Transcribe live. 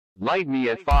Light me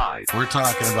at 5. We're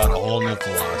talking about a whole new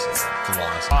philosophy.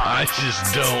 I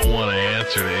just don't want to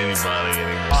answer to anybody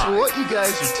anymore. So what you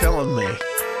guys are telling me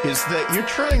is that you're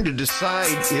trying to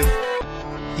decide if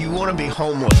you want to be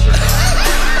homeless or not.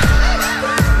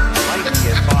 Light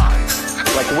me at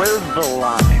 5. Like, where's the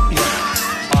line? Yeah.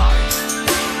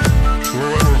 5.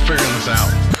 We're figuring this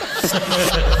out.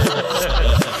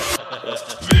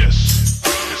 This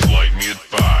is Light Me at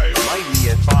 5 Light me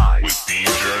at 5. with Dean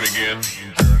Jernigan,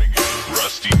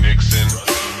 Rusty Nixon,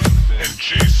 and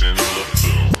Jason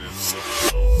LaFoon.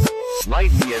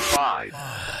 Light me at 5.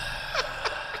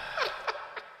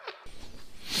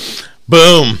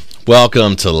 Boom.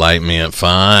 Welcome to Light Me at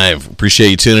 5. Appreciate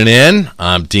you tuning in.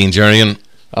 I'm Dean Jernigan.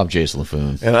 I'm Jason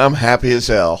LaFoon. And I'm happy as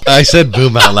hell. I said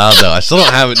boom out loud, though. I still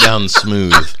don't have it down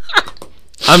smooth.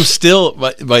 I'm still,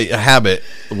 by habit,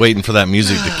 waiting for that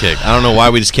music to kick. I don't know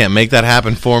why we just can't make that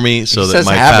happen for me so that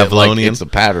my Pavlonian... Like it's a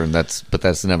pattern, but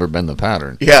that's never been the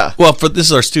pattern. Yeah. Well, this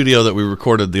is our studio that we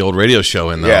recorded the old radio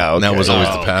show in, though. Yeah, okay. And that was always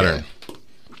the pattern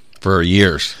for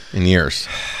years and years.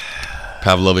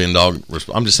 Pavlovian dog.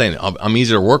 I'm just saying, I'm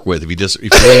easier to work with if you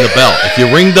ring the bell. If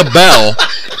you ring the bell,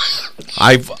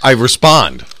 I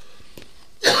respond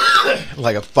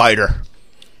Like a fighter.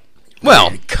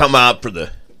 well. Come out for the...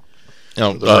 You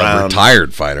know, a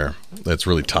retired fighter that's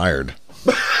really tired.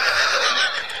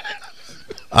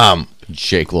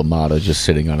 Jake LaMotta just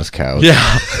sitting on his couch. Yeah,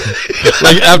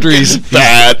 like after he's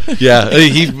bad. Yeah,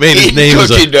 he made his name as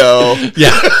cookie dough.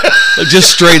 Yeah,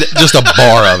 just a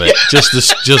bar of it. Just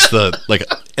the like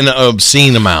an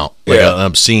obscene amount, like an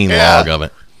obscene log of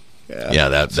it. Yeah,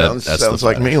 that's sounds the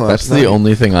like me last That's night. the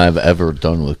only thing I've ever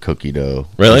done with cookie dough.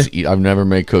 Really? I've never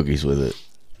made cookies with it.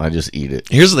 I just eat it.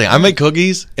 Here's the thing: I make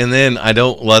cookies, and then I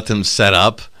don't let them set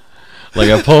up.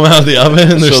 Like I pull them out of the oven,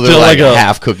 and they're So still like a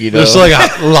half cookie dough. They're still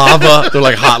like lava. They're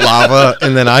like hot lava,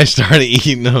 and then I started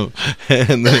eating them,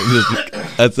 and then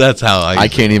that's how I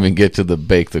can't even get to the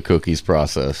bake the cookies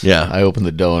process. Yeah. I open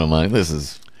the dough and I'm like, this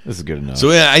is good enough.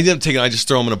 So yeah, I just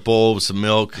throw them in a bowl with some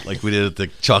milk, like we did at the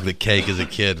chocolate cake as a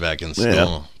kid back in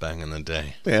school, back in the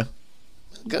day. Yeah.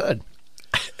 Good.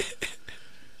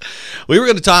 We were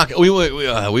going to talk. We were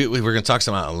going to talk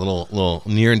about a little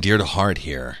near and dear to heart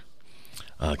here.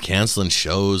 Canceling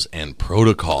shows and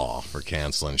protocol for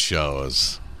canceling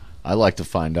shows. I like to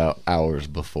find out hours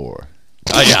before.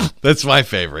 Oh yeah, that's my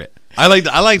favorite. I like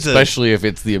to, Especially if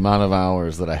it's the amount of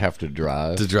hours that I have to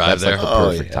drive. To drive That's there. like the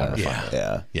perfect time to find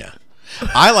out. Yeah.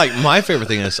 My favorite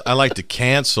thing is I like to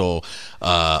cancel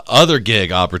other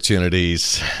gig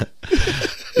opportunities,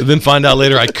 and then find out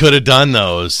later I could have done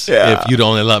those if you'd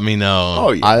only let me know.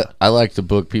 Oh, yeah. I like to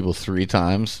book people 3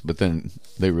 times, but then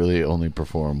they really only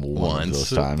perform one of those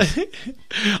times.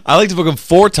 I like to book them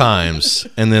 4 times,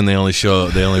 and then they only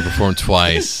perform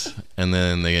twice, and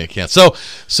then they get canceled.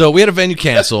 So we had a venue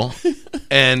cancel,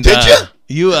 and Did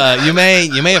you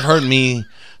may have heard me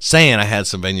saying I had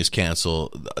some venues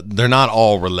cancel. They're not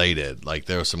all related. Like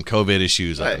there were some COVID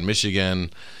issues up in Michigan.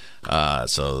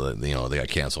 So they got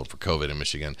canceled for COVID in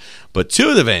Michigan. But 2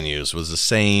 of the venues was the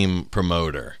same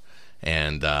promoter.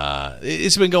 And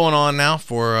it's been going on now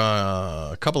for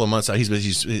a couple of months.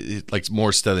 He's like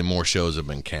more shows have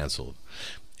been canceled,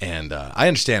 and I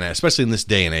understand that, especially in this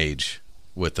day and age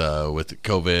with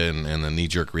COVID and the knee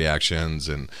jerk reactions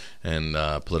and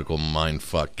political mind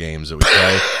fuck games that we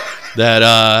play.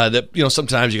 that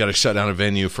sometimes you got to shut down a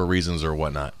venue for reasons or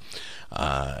whatnot.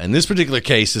 In this particular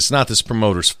case, it's not this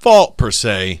promoter's fault per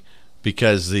se,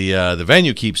 because the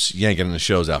venue keeps yanking the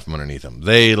shows out from underneath them.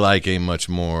 They like a much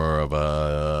more of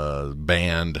a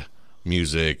band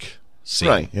music scene.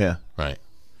 Right, yeah. Right.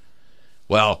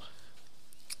 Well,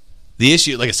 the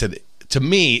issue, like I said, to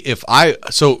me,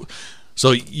 so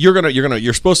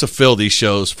you're supposed to fill these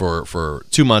shows for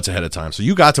 2 months ahead of time. So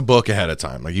you got to book ahead of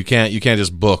time. Like you can't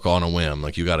just book on a whim.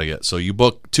 Like you got to so you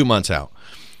book 2 months out.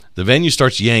 The venue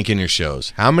starts yanking your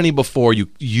shows. How many before you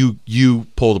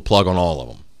pull the plug on all of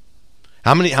them?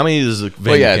 How many does the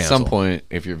venue at cancel? some point,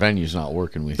 if your venue's not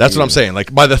working with That's you. what I'm saying.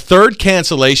 Like by the 3rd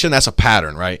cancellation, that's a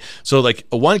pattern, right? So like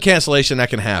 1 cancellation, that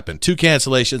can happen. 2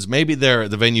 cancellations, maybe the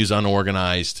venue's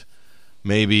unorganized.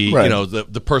 Maybe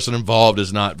the person involved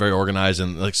is not very organized,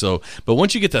 and like so. But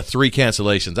once you get to 3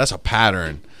 cancellations, that's a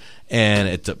pattern.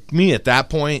 And to me, at that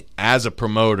point, as a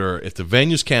promoter, if the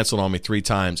venue's canceled on me 3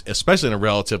 times, especially in a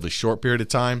relatively short period of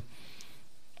time,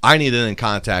 I need to then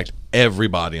contact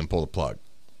everybody and pull the plug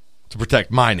to protect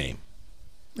my name.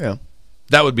 Yeah.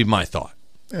 That would be my thought.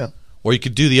 Yeah. Or you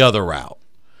could do the other route.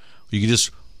 You could just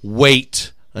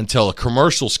wait until a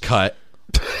commercial's cut.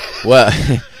 Well,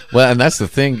 and that's the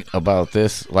thing about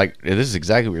this. Like, it is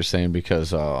exactly what you're saying,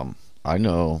 because I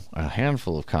know a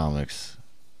handful of comics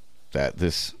that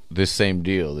this same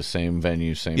deal, the same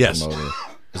venue, same Yes. promoter.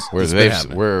 It's Where been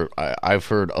happening. I've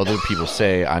heard other people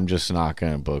say, I'm just not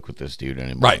going to book with this dude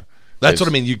anymore. Right. That's what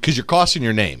I mean. Because you're costing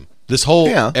your name. This whole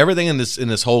everything in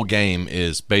this whole game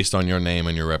is based on your name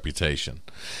and your reputation,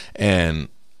 and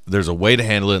there's a way to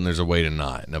handle it and there's a way to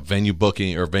not. Now, venue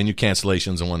booking or venue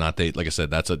cancellations and whatnot, like I said,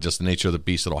 that's just the nature of the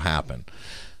beast that'll happen.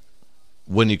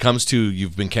 When it comes to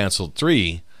you've been canceled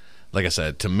 3, like I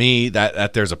said, to me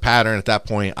that there's a pattern at that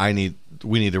point.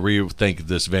 We need to rethink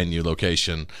this venue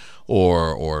location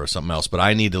or something else. But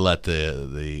I need to let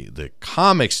the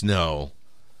comics know.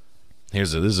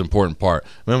 This is an important part.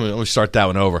 Let me start that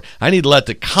one over. I need to let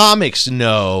the comics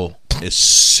know as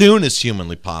soon as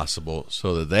humanly possible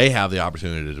so that they have the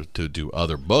opportunity to do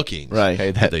other bookings. Right.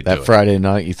 Hey, They that do it. Friday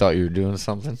night, you thought you were doing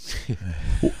something?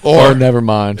 Or never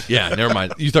mind. Yeah, never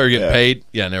mind. You thought you were getting paid?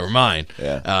 Yeah, never mind.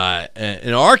 Yeah. And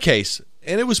in our case,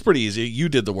 and it was pretty easy. You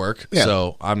did the work,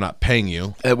 so I'm not paying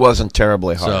you. It wasn't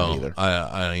terribly hard So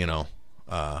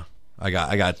either. I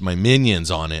got my minions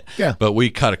on it. Yeah. But we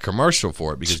cut a commercial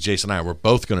for it because Jason and I were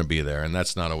both going to be there, and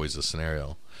that's not always the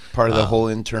scenario. Part of the whole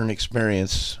intern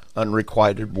experience,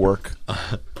 unrequited work.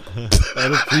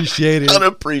 Unappreciated.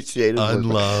 Unappreciated work.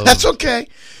 Unloved. That's okay.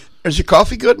 Is your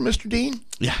coffee good, Mr. Dean?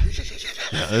 Yeah.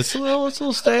 It's a little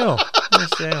stale.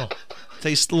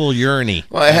 Tastes a little uriny.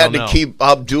 Well, I had don't to know. keep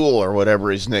Abdul or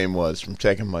whatever his name was from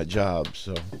taking my job.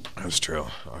 So That's true.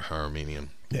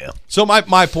 Armenian. yeah. So my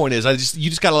point is, you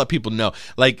just got to let people know.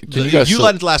 Like Can you guys you still,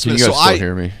 let it last can minute. you guys So still I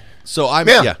hear me? So I'm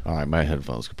Yeah. yeah. All right, my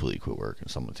headphones completely quit working,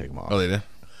 so I'm going to take them off. Oh, they did.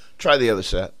 Try the other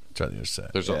set. Try the other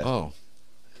set. There's Yeah.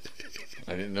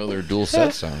 I didn't know there were dual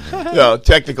set sounds. No,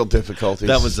 technical difficulties.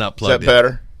 That was not plugged Is that in.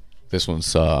 better? This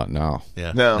one's no.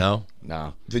 Yeah. No.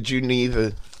 No. Did you need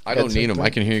the I don't headset need them. thing? I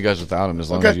can hear you guys without them as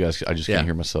long Okay. as you guys. I just Yeah. can't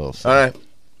hear myself. So. All right.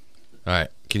 All right.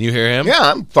 Can you hear him? Yeah,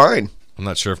 I'm fine. I'm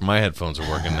not sure if my headphones are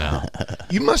working now.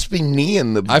 You must be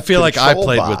kneeing the I feel like I control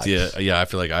played box. with you. Yeah, I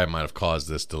feel like I might have caused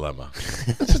this dilemma.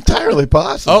 It's entirely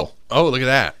possible. Oh, look at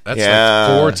that. That's Yeah.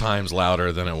 like 4 times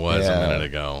louder than it was Yeah. a minute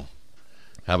ago.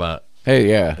 How about? Hey,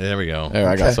 yeah. There we go. There,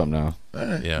 I got Okay. something now.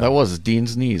 Yeah. That was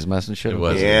Dean's knees messing shit It up.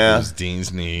 was. Yeah. It was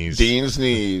Dean's knees. Dean's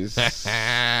knees.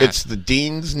 It's the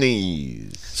Dean's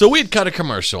knees. So we had cut a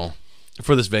commercial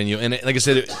for this venue, and like I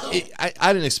said,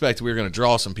 I didn't expect we were going to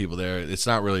draw some people there. It's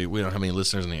not really, we don't have any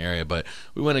listeners in the area, but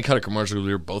we went and cut a commercial.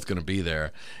 We were both going to be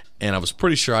there, and I was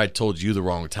pretty sure I told you the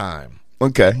wrong time.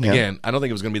 Okay. Yeah. Again, I don't think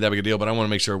it was going to be that big a deal, but I want to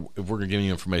make sure if we're going to give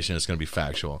you information, it's going to be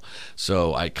factual.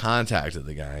 So I contacted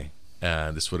the guy.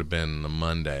 This would have been the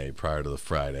Monday prior to the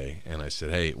Friday, and I said,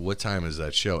 "Hey, what time is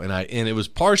that show?" And it was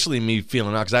partially me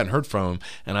feeling out because I hadn't heard from him,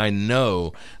 and I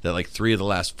know that like 3 of the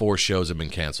last 4 shows have been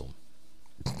canceled.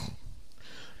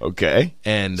 Okay.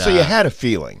 And So you had a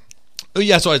feeling. oh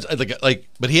yeah, so I like,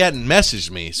 but he hadn't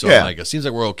messaged me, so Yeah. I'm like, it seems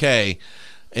like we're okay.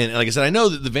 And like I said, I know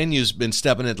that the venue's been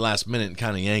stepping in at the last minute and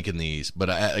kind of yanking these. But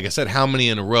like I said, how many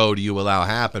in a row do you allow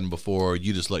happen before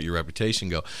you just let your reputation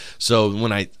go? So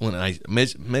when I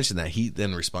mentioned that, he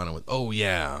then responded with, "Oh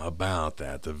yeah, about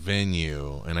that, the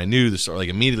venue." And I knew the story. Like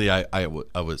immediately, I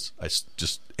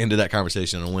just ended that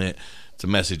conversation and went to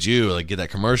message you, like get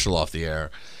that commercial off the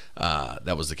air.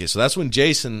 That was the case. So that's when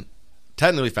Jason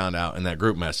technically found out in that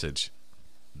group message.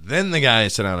 Then the guy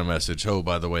sent out a message, "Oh,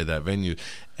 by the way, that venue."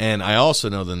 And I also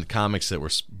know the comics that were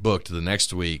booked the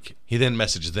next week, he then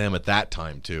messaged them at that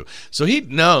time too. So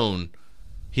he'd known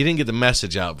he didn't get the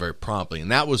message out very promptly,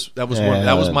 and that was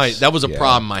a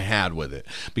problem I had with it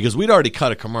because we'd already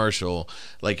cut a commercial.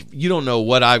 Like you don't know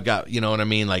what I've got, you know what I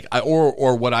mean? Like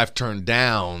or what I've turned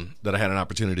down that I had an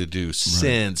opportunity to do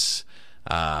since.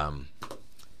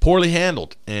 Poorly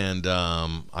handled, and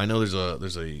I know there's a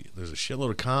shitload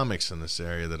of comics in this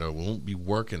area that won't be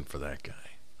working for that guy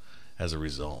as a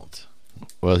result.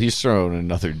 Well, he's throwing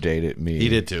another date at me. He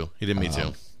did too. He did me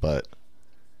too. But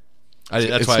That's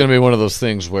it's why going to be one of those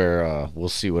things where we'll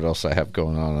see what else I have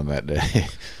going on that day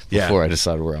Yeah. before I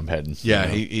decide where I'm heading. Yeah,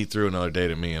 you know? he threw another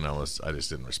date at me, and I just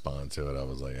didn't respond to it. I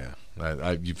was like,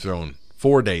 yeah, you've thrown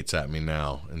 4 dates at me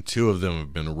now, and 2 of them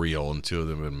have been real, and 2 of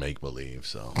them have been make believe.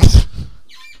 So.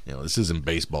 You know, this isn't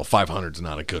baseball. 500 is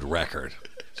not a good record.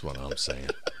 That's what I'm saying.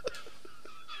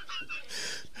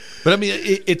 But I mean,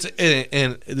 it's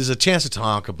there's a chance to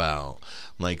talk about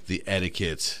like the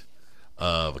etiquette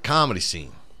of a comedy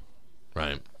scene,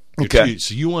 right? Okay.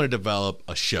 So you want to develop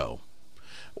a show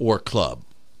or a club,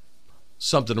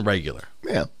 something regular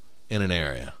Yeah. in an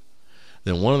area.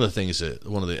 Then one of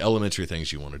the elementary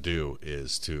things you want to do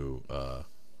is to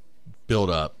build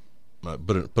up,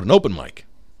 put an open mic.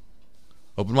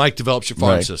 Open mic develops your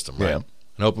farm Right. system, right? Yeah.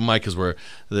 An open mic is where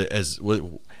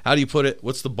how do you put it?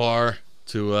 What's the bar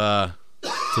to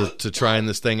to trying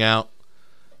this thing out?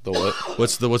 The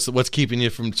what? What's keeping you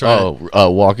from trying?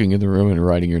 Walking in the room and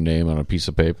writing your name on a piece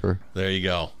of paper. There you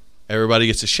go. Everybody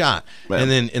gets a shot,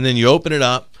 Man. and then you open it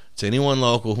up to anyone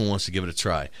local who wants to give it a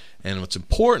try. And what's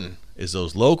important is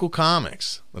those local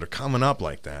comics that are coming up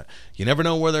like that. You never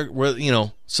know where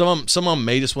some of them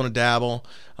may just want to dabble.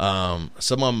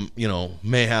 Some of them,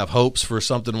 may have hopes for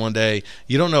something one day.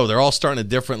 You don't know. They're all starting at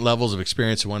different levels of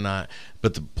experience and whatnot.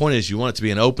 But the point is, you want it to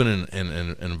be an open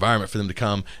and environment for them to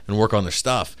come and work on their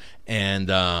stuff. And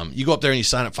you go up there and you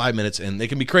sign up 5 minutes, and they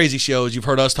can be crazy shows. You've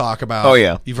heard us talk about. Oh,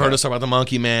 yeah. You've heard us talk about the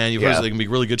Monkey Man. You've heard us, they can be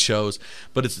really good shows.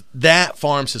 But it's that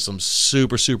farm system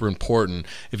super, super important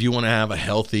if you want to have a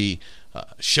healthy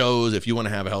shows. If you want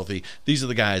to have a healthy, these are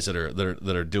the guys that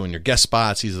are doing your guest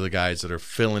spots. These are the guys that are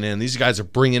filling in. These guys are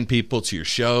bringing people to your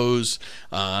shows.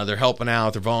 They're helping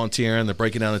out. They're volunteering. They're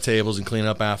breaking down the tables and cleaning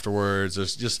up afterwards.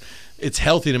 It's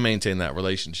healthy to maintain that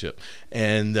relationship.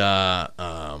 And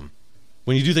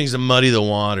when you do things to muddy the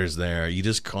waters there, you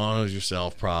just cause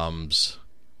yourself problems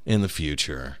in the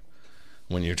future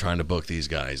when you're trying to book these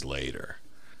guys later.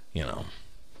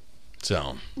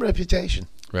 So Reputation.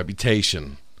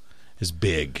 is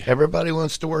big. Everybody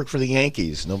wants to work for the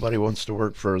Yankees. Nobody wants to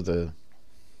work for the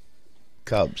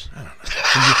Cubs.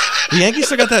 The Yankees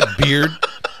still got that beard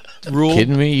rule.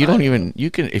 Kidding me? You don't even.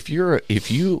 You can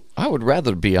I would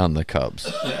rather be on the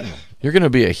Cubs. You're going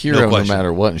to be a hero no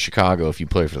matter what in Chicago if you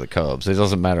play for the Cubs. It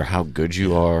doesn't matter how good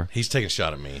you are. He's taking a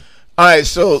shot at me. All right,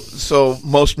 so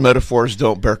most metaphors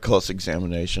don't bear close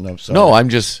examination. I'm sorry. No, I'm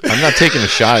not taking a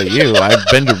shot at you. I've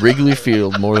been to Wrigley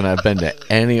Field more than I've been to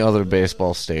any other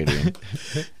baseball stadium.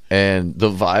 And the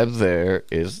vibe there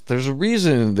is, there's a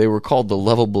reason they were called the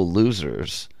lovable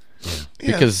losers.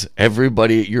 Because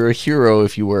you're a hero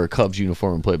if you wear a Cubs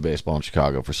uniform and play baseball in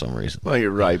Chicago for some reason. Well,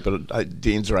 you're right, but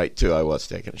Dean's right, too. I was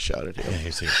taking a shot at him. Yeah,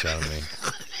 he's taking a shot at me.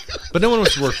 But no one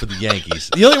wants to work for the Yankees.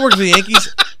 The only work for the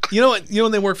Yankees, you know what? You know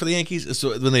when they work for the Yankees? Is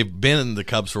when they've been in the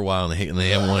Cubs for a while and they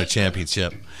haven't won a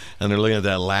championship, and they're looking at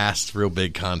that last real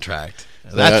big contract.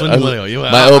 That's when you want to go.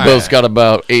 My elbow's got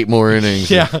about 8 more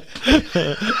innings. Yeah,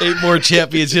 8 more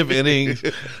championship innings.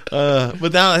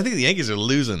 But now I think the Yankees are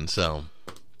losing, so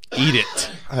eat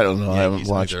it. I don't know. I haven't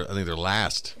watched. I think they're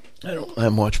last. I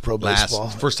haven't watched pro baseball.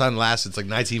 First time last. It's like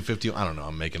 1950. I don't know.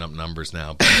 I'm making up numbers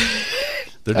now. But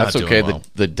they're That's not okay. doing well.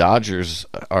 The Dodgers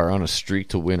are on a streak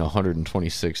to win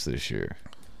 126 this year.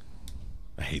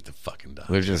 I hate the fucking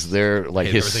Dodgers. They're like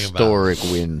historic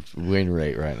win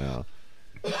rate right now.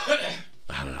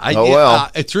 I don't know.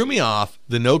 It threw me off.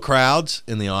 The no crowds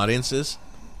in the audiences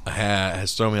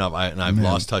has thrown me off, and I've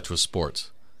lost touch with sports.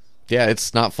 Yeah,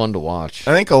 it's not fun to watch.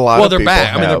 I think a lot of they're people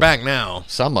back. They're back now.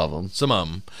 Some of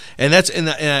them, and that's and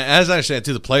as I understand it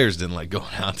too, the players didn't like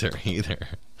going out there either.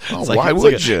 Oh, why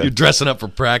would you? You're dressing up for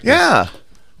practice. Yeah.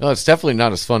 No, it's definitely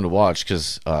not as fun to watch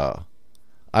because I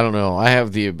don't know. I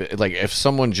have if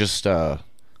someone just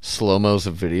slow-mos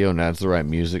a video and adds the right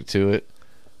music to it,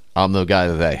 I'm the guy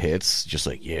that hits. Just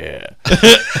like, yeah.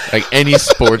 Like any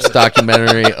sports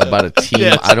documentary about a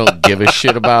team I don't give a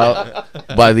shit about,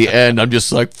 by the end, I'm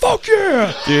just like, fuck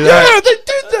yeah. Dude, yeah, they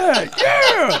did that.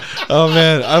 Yeah. Oh,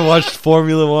 man. I watched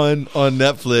Formula One on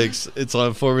Netflix. It's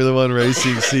on Formula One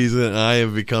racing season, and I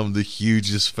have become the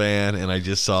hugest fan, and I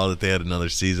just saw that they had another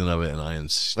season of it, and I am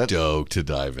stoked to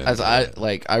dive in.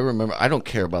 I remember, I don't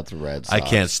care about the Red Sox. I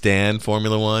can't stand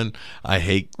Formula One. I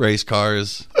hate race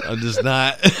cars. I'm just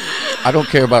not. I don't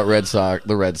care about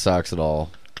the Red Sox at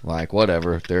all. Like,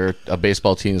 whatever. They're a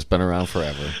baseball team that's been around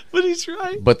forever. But he's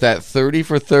right. But that 30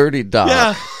 for 30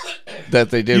 doc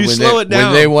that they did when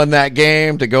they won that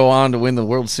game to go on to win the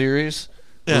World Series,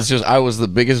 it's just, I was the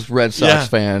biggest Red Sox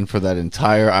fan for that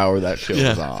entire hour that show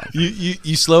was on.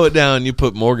 You slow it down, you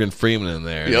put Morgan Freeman in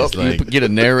there. Yep, like, you get a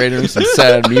narrator and some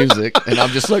sad music, and I'm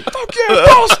just like, fuck yeah,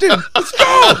 Boston, let's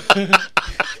go!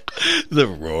 The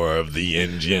roar of the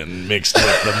engine mixed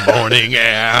with the morning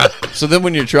air. So then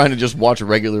when you're trying to just watch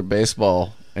regular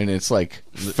baseball and it's like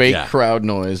fake crowd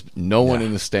noise, no one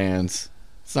in the stands,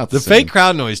 it's not the same. Fake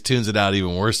crowd noise tunes it out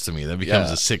even worse to me. That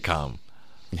becomes a sitcom.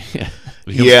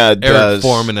 Yeah, it Eric does.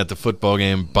 Foreman at the football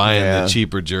game buying the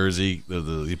cheaper jersey,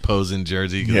 the opposing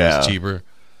jersey because it was cheaper.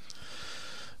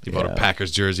 He bought a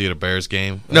Packers jersey at a Bears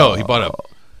game. No, he bought a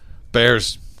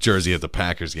Bears jersey at the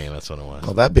Packers game. That's what it was.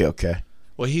 Well, that'd be okay.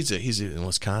 Well, he's in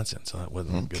Wisconsin, so that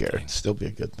wasn't a good thing. It'd still be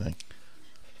a good thing.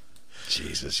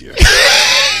 Jesus, you're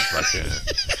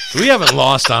we haven't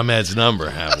lost Ahmed's number,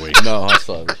 have we? No, I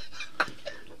saw it.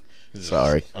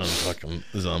 Sorry. This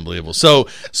is unbelievable. So,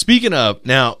 speaking of,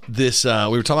 now, this, we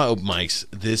were talking about open mics.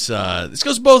 This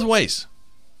goes both ways.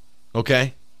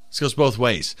 Okay? This goes both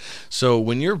ways. So,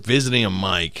 when you're visiting a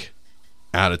mic,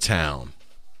 out of town,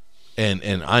 and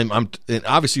I'm and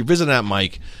obviously you're visiting that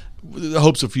mic with the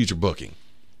hopes of future booking.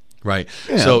 Right.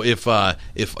 Yeah. So if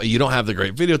you don't have the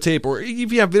great videotape, or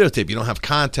if you have videotape, you don't have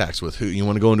contacts with who you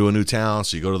want to go into a new town,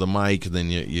 so you go to the mic, and then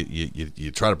you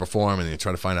try to perform, and you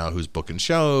try to find out who's booking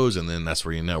shows, and then that's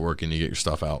where you network and you get your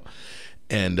stuff out.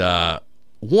 And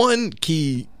one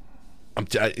key,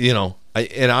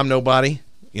 I'm nobody.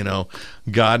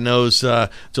 God knows. Don't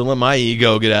let my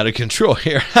ego get out of control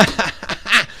here.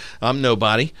 I'm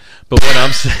nobody. But what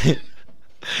I'm saying.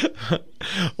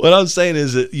 What I'm saying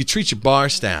is that you treat your bar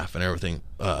staff and everything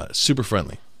super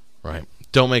friendly, right?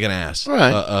 Don't make an ass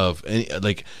Right. of any,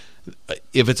 like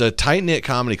if it's a tight knit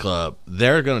comedy club,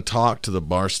 they're going to talk to the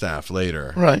bar staff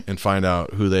later, Right. and find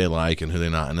out who they like and who they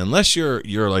not. And unless you're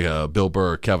like a Bill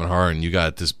Burr, or Kevin Hart, and you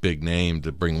got this big name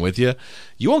to bring with you,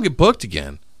 you won't get booked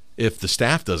again if the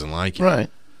staff doesn't like you. Right.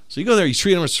 So you go there, you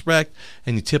treat them with respect,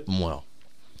 and you tip them well.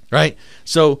 Right?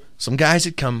 So some guys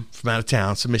had come from out of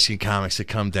town, some Michigan comics had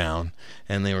come down,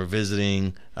 and they were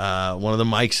visiting one of the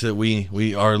mics that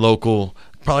we our local,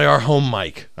 probably our home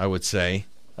mic, I would say.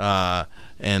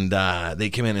 And they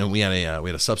came in, and we had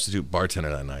a substitute bartender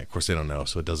that night. Of course, they don't know,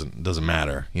 so it doesn't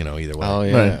matter, either way. Oh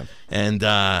yeah. Right. And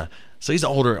so he's an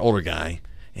older guy,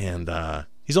 and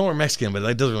he's older Mexican, but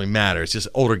that doesn't really matter. It's just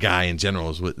older guy in general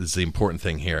is the important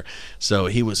thing here. So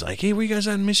he was like, "Hey, where you guys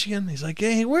at in Michigan?" He's like,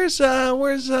 "Hey, where's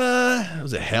was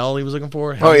it Hell he was looking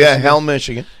for?" Hell, Oh, yeah, Michigan? Hell,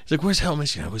 Michigan. He's like, "Where's Hell,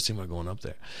 Michigan?" I was thinking about going up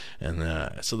there,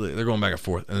 and so they're going back and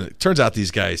forth. And it turns out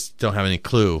these guys don't have any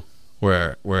clue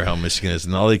where Hell, Michigan is,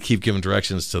 and all they keep giving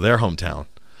directions to their hometown.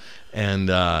 And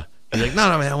he's like,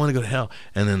 "No, man, I want to go to Hell."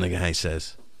 And then the guy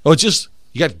says, "Oh, it's just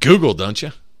you got Google, don't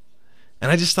you?" And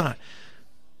I just thought,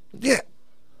 yeah.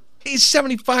 He's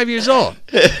 75 years old.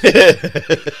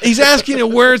 He's asking you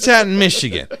where it's at in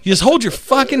Michigan. You just hold your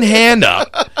fucking hand up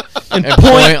and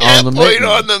point on the Point mitten.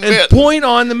 on the and mitt. point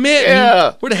on the mitten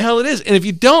Yeah. where the hell it is. And if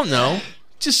you don't know,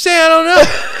 just say I don't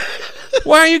know.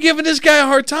 Why are you giving this guy a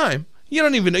hard time? You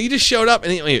don't even know. You just showed up,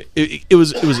 and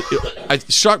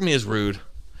it struck me as rude.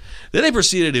 Then they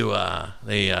proceeded to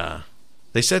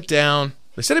they sat down.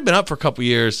 They said it'd been up for a couple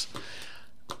years.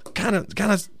 Kind of.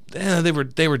 They were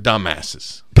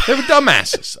dumbasses. They were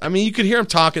dumbasses. I mean, you could hear them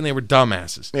talking. They were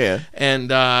dumbasses. Yeah. And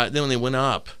then when they went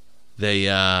up, they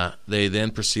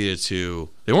then proceeded to.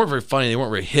 They weren't very funny. They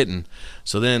weren't very hitting.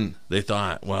 So then they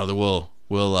thought, well,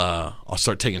 I'll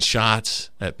start taking shots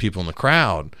at people in the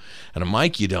crowd, and a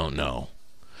mic you don't know.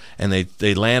 And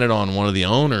they landed on one of the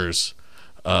owners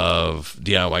of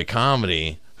DIY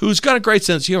Comedy, who's got a great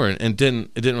sense of humor, and it didn't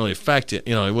really affect it.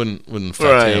 It wouldn't affect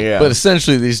Right, him. yeah. But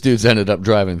essentially, these dudes ended up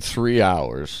driving 3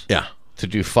 hours Yeah. to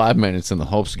do 5 minutes in the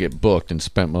hopes to get booked, and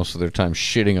spent most of their time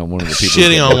shitting on one of the people.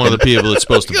 Shitting on one of the people that's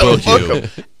supposed to book book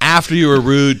you after you were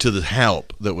rude to the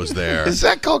help that was there. Is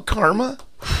that called karma?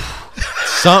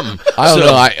 Something. I don't So,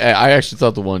 know. I actually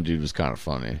thought the one dude was kind of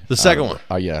funny. The second one.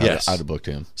 Oh yeah. Yes. I'd have booked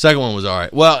him. Second one was all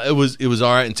right. Well, it was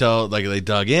all right until they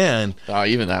dug in.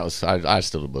 Even that was. I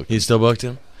still have booked him. He still booked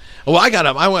him. Well,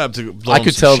 I went up to blow I him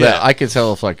could some tell shit. that. I could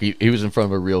tell if he was in front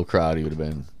of a real crowd, he would have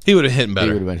been. He would have hit better.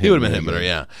 He would have been He would have hitting been really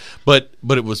hitting better, yeah.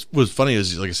 But it was funny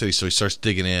is like I said, so he starts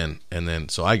digging in, and then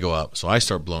so I go up, so I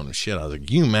start blowing him shit. I was like,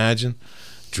 can you imagine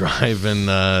driving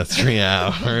 3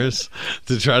 hours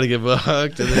to try to get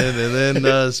booked, and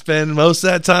then spend most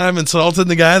of that time insulting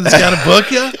the guy that's got to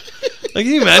book you? Like, can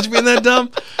you imagine being that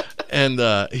dumb? And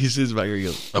he sits back here, he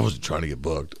goes, I wasn't trying to get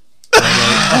booked. And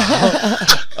I'm like,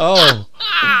 oh,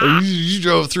 you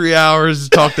drove 3 hours to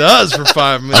talk to us for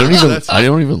 5 minutes. I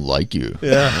don't even like you.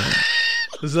 Yeah.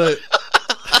 It's like,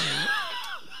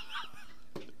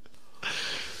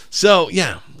 so,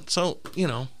 yeah. So,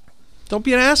 don't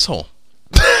be an asshole.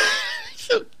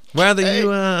 Rather you,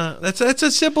 that's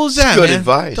as simple as that, good man.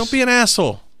 advice. Don't be an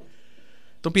asshole.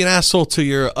 Don't be an asshole to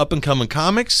your up-and-coming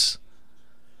comics.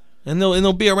 And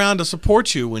they'll be around to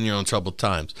support you when you're in troubled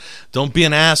times. Don't be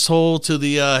an asshole to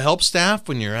the help staff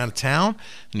when you're out of town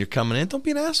and you're coming in. Don't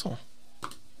be an asshole,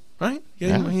 right?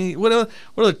 Yeah. What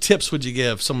other tips would you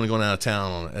give someone going out of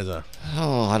town as a?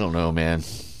 Oh, I don't know, man.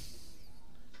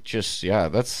 Just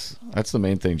that's the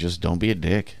main thing. Just don't be a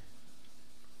dick.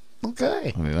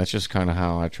 Okay. I mean, that's just kind of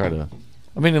how I try to.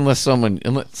 I mean, unless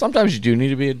sometimes you do need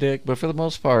to be a dick, but for the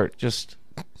most part, just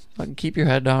fucking keep your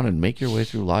head down and make your way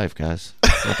through life, guys.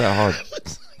 It's not that hard.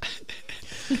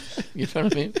 You know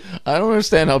what I mean? I don't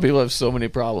understand how people have so many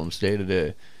problems day to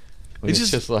day. It's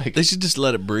just like they should just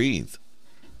let it breathe.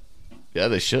 yeah,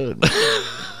 they should.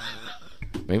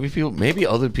 Maybe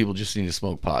other people just need to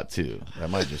smoke pot too. That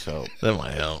might just help. That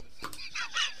might help.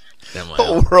 That might The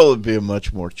help. world would be a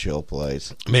much more chill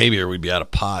place. Maybe, or we'd be out of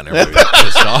pot and everybody would be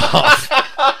pissed off.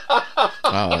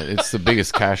 It's the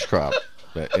biggest cash crop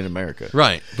in America.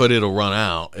 Right, but it'll run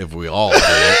out if we all do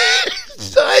it.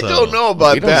 I don't know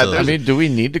about that. I mean, do we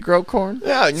need to grow corn?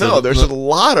 Yeah, no, there's a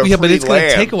lot of Yeah, but free it's going to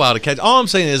land. take a while to catch. All I'm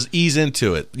saying is ease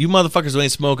into it. You motherfuckers who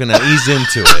ain't smoking now, ease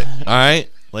into it. All right?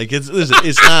 Like,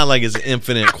 it's not like it's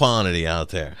infinite quantity out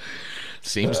there.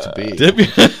 Seems to be.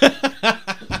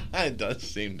 It does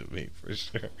seem to be, for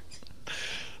sure.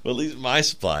 Well, at least my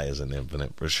supply isn't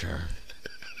infinite, for sure.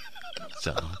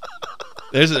 So,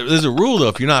 there's a rule, though,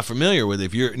 if you're not familiar with it,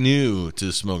 if you're new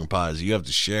to smoking pods, you have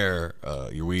to share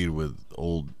your weed with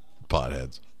old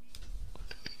potheads.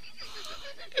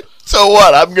 So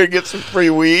what? I'm going to get some free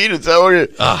weed? Is that what you're...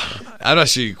 I'm not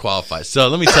sure you qualify. So,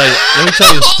 let me tell you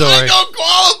a story. I don't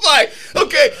qualify.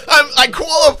 Okay, I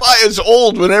qualify as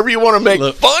old whenever you want to make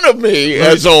fun of me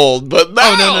as old. But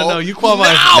now, no. You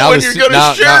qualify. Now when you're going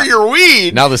to share your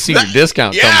weed. Now the senior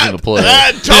discount comes into play.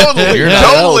 That totally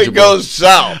eligible. goes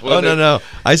south. Oh, no.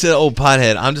 I said old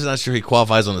pothead. I'm just not sure he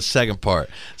qualifies on the second part.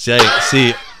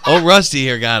 See, old Rusty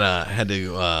here had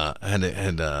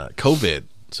COVID,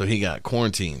 so he got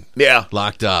quarantined. Yeah.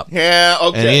 Locked up. Yeah,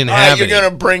 okay. And he didn't All right, have you're any.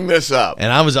 going to bring this up.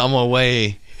 And I was on my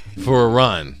way for a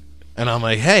run, and I'm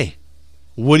like, hey,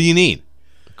 what do you need?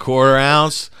 Quarter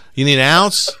ounce? You need an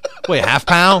ounce? Wait, half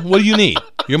pound? What do you need?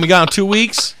 You're gonna be gone 2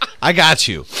 weeks? I got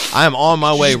you. I am on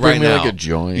my way Just bring right me now. like a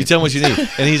joint. You tell me what you need.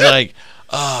 And he's like,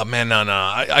 oh man, no.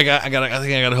 I think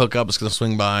I gotta hook up. It's gonna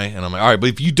swing by. And I'm like, all right, but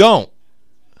if you don't,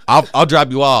 I'll drop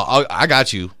you all. I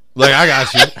got you. Like I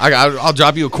got you. I'll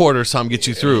drop you a quarter or something, get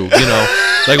you through. You know,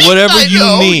 like whatever I you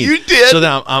know, need. you did. So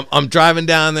now I'm driving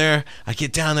down there. I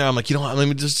get down there. I'm like, you know what? Let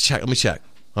me just check. Let me check.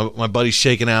 My buddy's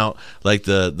shaking out like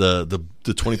the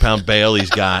 20-pound bale he's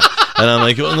got, and I'm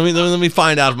like, let me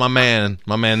find out if my man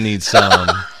needs some.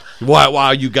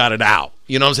 While you got it out,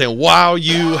 you know what I'm saying? While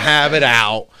you have it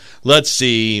out, let's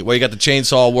see. Well, you got the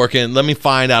chainsaw working. Let me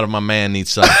find out if my man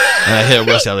needs some. And I hit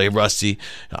Rusty. I'm like, Rusty,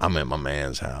 I'm at my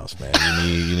man's house, man.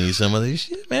 You need some of this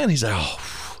shit, man? He's like,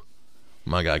 oh,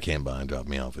 my guy came by and dropped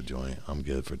me off a joint. I'm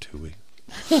good for 2 weeks.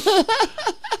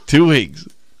 2 weeks.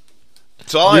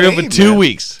 That's all You're I in for need, 2 man.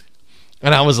 weeks.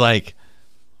 And I was like,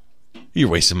 you're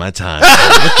wasting my time.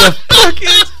 What the fuck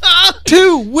is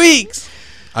 2 weeks?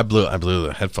 I blew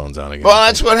the headphones out again. Well,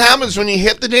 that's what happens when you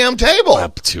hit the damn table.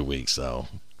 2 weeks, though.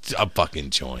 A fucking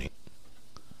joint.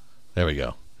 There we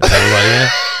go. Is everybody in?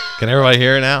 Can everybody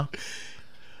hear it now?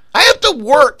 I have to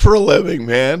work for a living,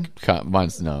 man.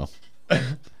 Mine's no.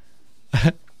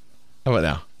 How about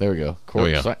now? There we go. There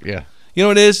we go. Yeah. You know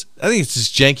what it is? I think it's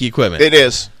just janky equipment. It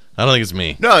is. I don't think it's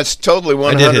me. No, it's totally 100%.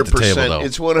 I did hit the table, though.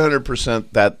 It's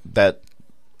 100% that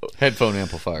Headphone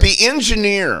amplifier. the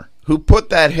engineer who put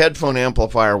that headphone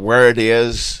amplifier where it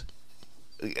is,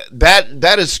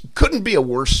 that is couldn't be a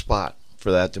worse spot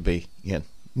for that to be in.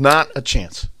 Not a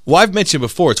chance. Well, I've mentioned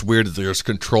before, it's weird that there's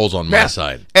controls on my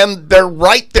side. And they're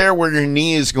right there where your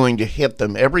knee is going to hit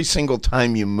them every single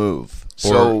time you move.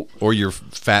 So Or your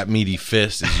fat, meaty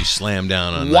fist as you slam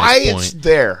down on a why nice it's point.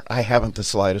 there, I haven't the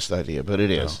slightest idea, but it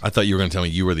is. I thought you were going to tell me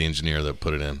you were the engineer that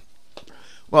put it in.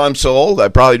 Well, I'm so old, I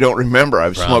probably don't remember.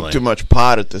 I've Probably. smoked too much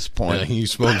pot at this point. Yeah, you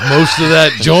smoked most of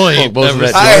that joint. Most of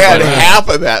that I had joint. half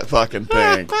of that fucking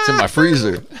thing. It's in my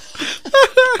freezer.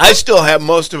 I still have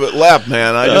most of it left,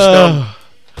 man. I just don't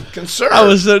concerned. I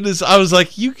was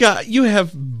like, you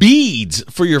have beads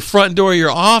for your front door of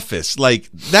your office. Like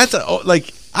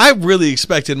I really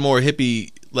expected more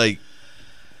hippie like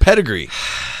pedigree.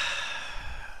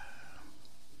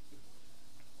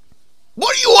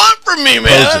 What do you want from me,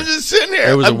 man? Poser. I'm just sitting here.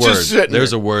 There was I'm a just word. sitting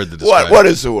There's here. a word that describes What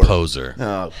is the word? Poser.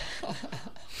 Oh.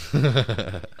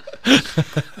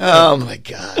 Oh my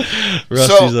God.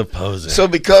 Rusty's a poser. So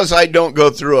because I don't go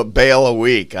through a bale a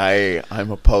week,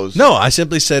 I'm a poser. No, I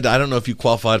simply said I don't know if you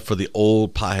qualified for the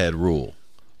old pothead rule.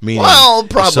 Meaning, Well,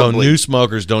 probably. So new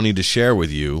smokers don't need to share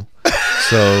with you.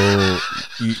 So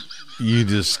you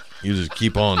just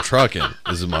keep on trucking.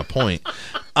 This is my point.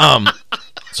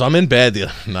 So I'm in bed the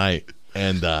other night,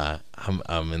 and I'm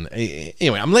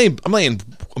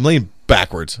laying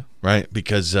backwards, right?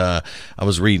 Because I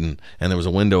was reading, and there was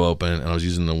a window open, and I was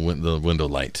using the window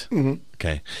light. Mm-hmm.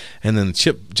 Okay, and then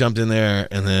Chip jumped in there,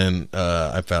 and then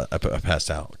I passed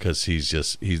out because he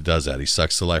does that. He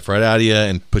sucks the life right out of you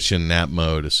and puts you in nap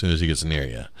mode as soon as he gets near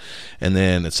you. And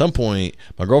then at some point,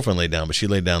 my girlfriend laid down, but she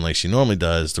laid down like she normally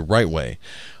does, the right way.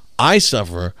 I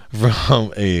suffer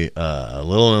from a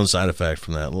little known side effect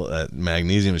from that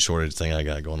magnesium shortage thing I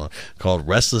got going on called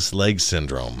restless leg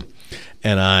syndrome,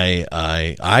 and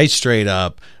I straight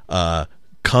up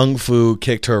kung fu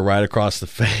kicked her right across the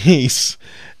face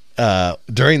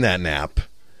during that nap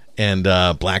and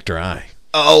blacked her eye.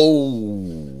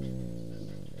 Oh.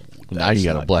 Now you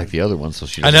got to black the other one so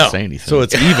she I doesn't know. say anything. So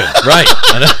it's even, right?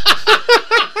 I know.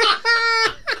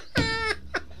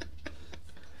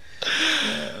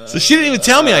 So she didn't even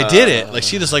tell me I did it. Like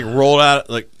she just like rolled out,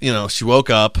 like she woke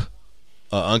up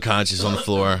unconscious on the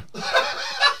floor,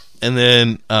 and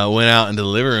then went out into the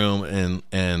living room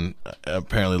and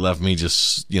apparently left me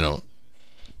just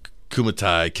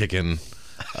kumite kicking.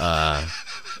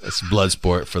 It's blood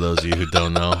sport for those of you who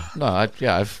don't know. No,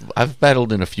 I've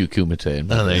battled in a few kumite. In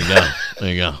my Oh, there you go.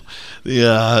 There you go.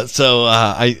 Yeah.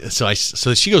 So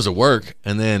she goes to work,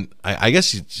 and then I guess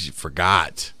she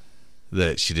forgot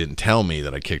that she didn't tell me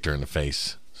that I kicked her in the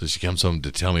face. So she comes home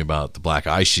to tell me about the black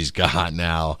eye she's got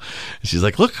now. And she's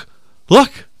like, look.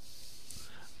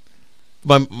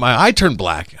 My eye turned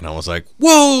black, and I was like,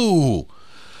 whoa.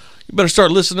 You better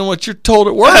start listening to what you're told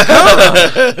at work.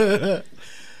 Huh?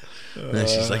 And then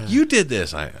she's like, you did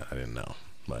this. I didn't know.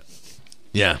 But,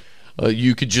 yeah.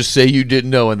 You could just say you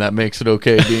didn't know, and that makes it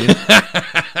okay, Dean.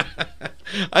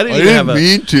 I didn't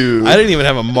mean to. I didn't even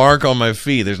have a mark on my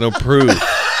feet. There's no proof.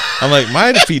 I'm like,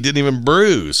 my feet didn't even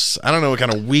bruise. I don't know what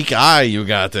kind of weak eye you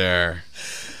got there.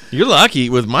 You're lucky.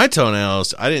 With my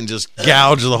toenails, I didn't just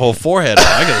gouge the whole forehead out.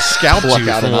 I got to scalp you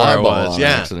out from an where I eyeball was. on Yeah.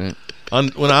 accident.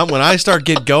 When I start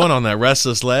going on that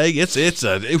restless leg, it's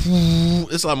a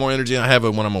lot more energy than I have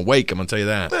when I'm awake. I'm gonna tell you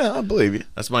that. Yeah, I believe you.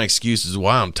 That's my excuse is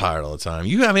why I'm tired all the time.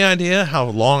 You have any idea how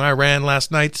long I ran last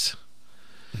night?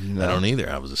 No. I don't either.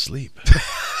 I was asleep.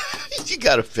 You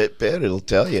got a Fitbit, it'll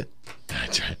tell you.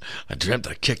 I dreamt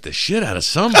I kicked the shit out of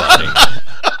somebody.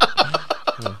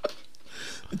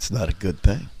 It's not a good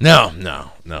thing. No.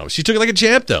 She took it like a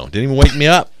champ, though. Didn't even wake me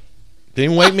up. Took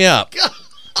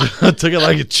it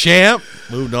like a champ.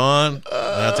 Moved on. Went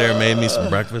out there and made me some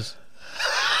breakfast.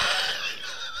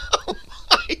 Oh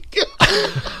my God.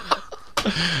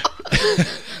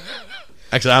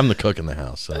 Actually, I'm the cook in the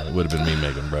house, so it would have been me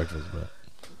making breakfast. But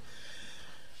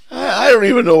I don't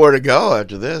even know where to go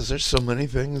after this. There's so many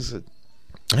things that.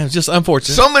 it's just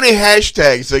unfortunate. So many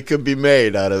hashtags that could be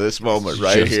made out of this moment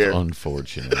right Just here.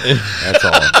 unfortunate. That's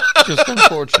all. Just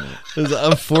unfortunate. It was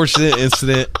an unfortunate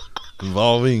incident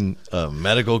involving a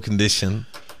medical condition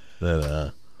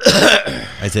that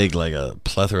I take like a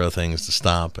plethora of things to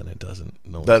stop, and it doesn't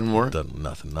work?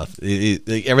 Nothing.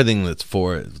 Everything that's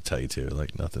for it will tell you to.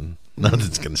 Like nothing's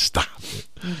going to stop it.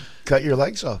 Cut your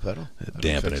legs off, Edel.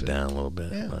 Dampen it down a little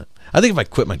bit. Yeah. But I think if I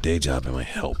quit my day job, it might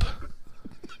help.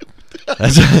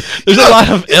 There's a lot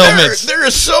of ailments. There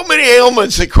are so many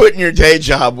ailments that quitting your day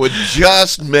job would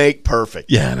just make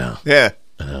perfect. Yeah, I know. Yeah.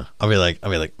 I'll be like,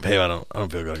 babe, I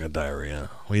don't feel good. I got diarrhea.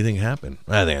 What do you think happened?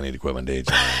 I think I need to quit my day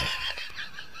job.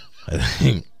 I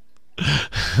think.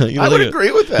 I would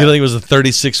agree with that. You don't think it was the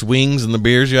 36 wings and the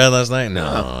beers you had last night? No,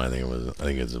 I think it was. I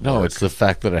think it's No, it's the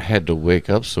fact that I had to wake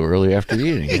up so early after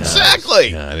eating. Exactly.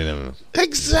 Yeah, I didn't have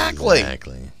Exactly.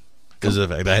 Because of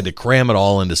the fact I had to cram it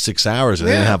all into 6 hours and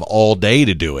I didn't have all day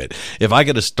to do it. If I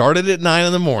could have started at 9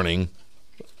 in the morning,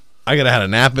 I could have had a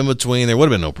nap in between. There would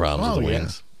have been no problems with the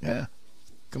wings. Yeah.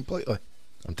 Completely.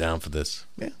 I'm down for this.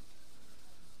 Yeah.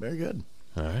 Very good.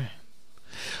 All right.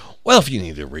 Well, if you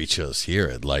need to reach us here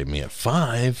at Light Me at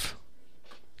 5,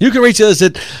 you can reach us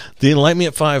at the Light Me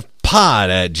at 5 pod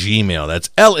at Gmail. That's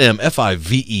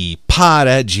LMFIVE pod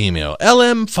at Gmail.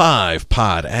 LM5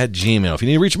 pod at Gmail. If you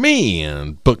need to reach me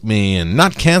and book me and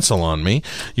not cancel on me,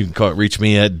 you can reach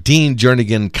me at Dean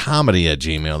Jernigan Comedy at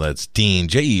Gmail. That's Dean,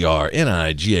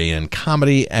 JERNIGAN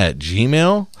Comedy at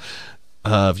Gmail.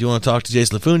 If you want to talk to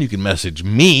Jason LaFoon, you can message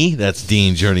me. That's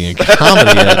Dean Jernigan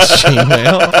Comedy at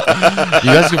Gmail. You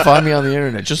guys can find me on the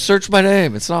internet. Just search my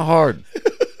name. It's not hard.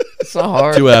 It's not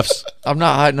hard. 2 F's. I'm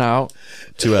not hiding out.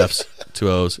 2 F's, 2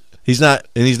 O's. He's not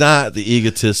the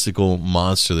egotistical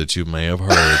monster that you may have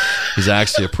heard. He's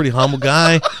actually a pretty humble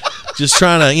guy, just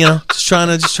trying to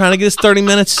get his 30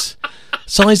 minutes.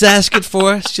 That's all he's asking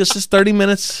for. It's just his 30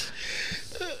 minutes.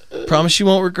 Promise you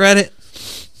won't regret it.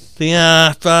 You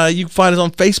can find us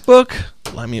on Facebook,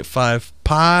 Light Me at 5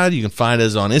 Pod. You can find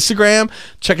us on Instagram.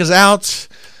 Check us out.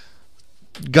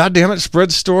 God damn it, spread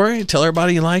the story. Tell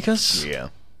everybody you like us. Yeah.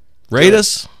 Rate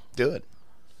us. Do it.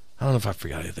 I don't know if I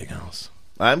forgot anything else.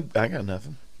 I got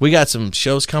nothing. We got some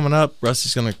shows coming up.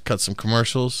 Rusty's gonna cut some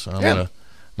commercials. I'm gonna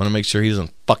make sure he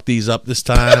doesn't fuck these up this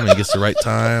time and he gets the right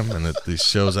time and that these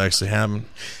shows actually happen.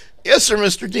 Yes, sir,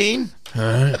 Mr. Dean. All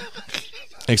right.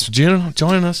 Thanks for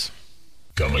joining us.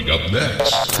 Coming up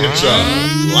next, it's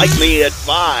Like Me at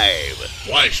 5.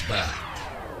 Flashback.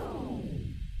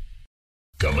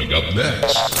 Coming up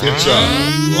next, it's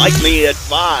Like Me at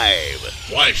 5.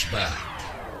 Flashback.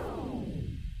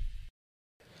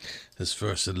 His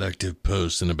first elective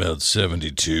post in about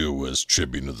 72 was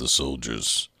Tribune of the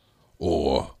Soldiers,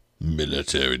 or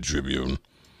military tribune.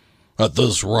 At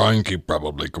this rank, he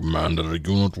probably commanded a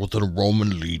unit within a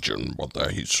Roman legion, but where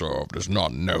he served is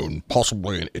not known,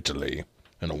 possibly in Italy,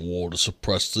 in a war to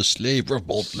suppress the slave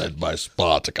revolt led by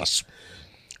Spartacus.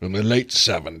 In the late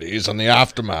 70s, in the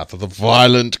aftermath of the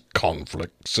violent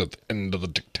conflicts at the end of the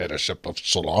dictatorship of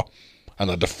Sulla, and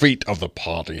the defeat of the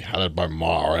party headed by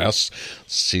Marius,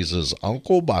 Caesar's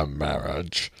uncle by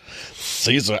marriage,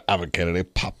 Caesar advocated a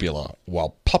popular,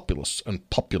 while populus and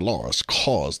popularis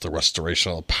caused the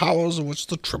restoration of the powers of which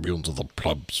the tribunes of the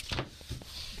plebs.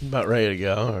 About ready to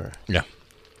go, or Yeah.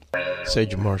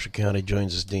 Sage of Marshall County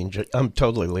joins as dean. I'm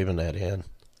totally leaving that in.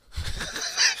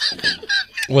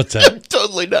 What's that?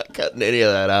 Totally not cutting any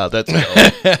of that out. That's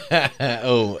going.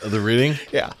 Oh, the reading?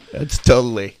 Yeah, that's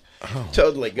totally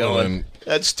going. then-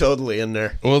 That's totally in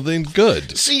there. Well, then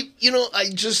good. See, you don't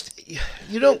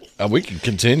We can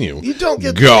continue. you don't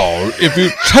get Gaul, if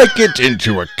you take it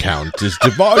into account, is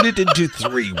divided into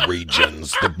 3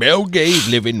 regions. The Belgae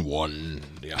live in one.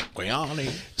 The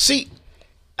Aquaiani. See,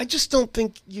 I just don't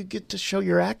think you get to show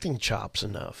your acting chops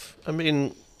enough. I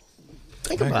mean,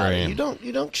 think about it. agree.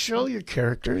 You don't show your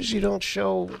characters. You don't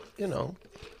show.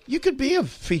 You could be a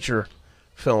feature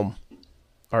film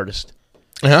artist.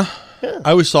 Yeah.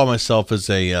 I always saw myself as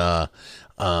a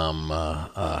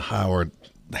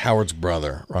Howard's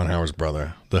brother, Ron Howard's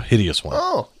brother, the hideous one.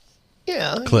 Oh,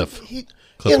 yeah, Cliff.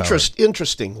 Cliff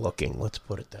Interesting looking. Let's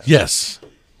put it that way. Yes.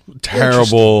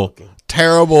 Terrible.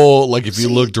 Like if you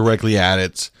See- look directly at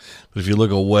it, but if you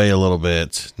look away a little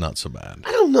bit, not so bad.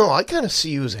 I don't know. I kind of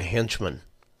see you as a henchman.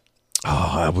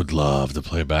 Oh, I would love to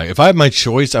play back. If I had my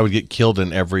choice, I would get killed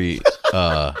in every.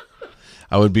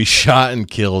 I would be shot and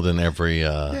killed in every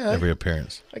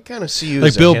appearance. I kind of see you Like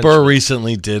as Bill a Burr henchman.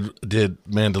 recently did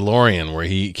Mandalorian, where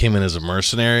he came in as a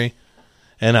mercenary,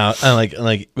 and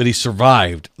but he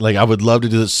survived. Like I would love to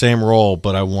do the same role,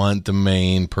 but I want the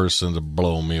main person to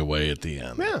blow me away at the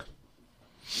end. Yeah.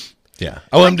 Yeah,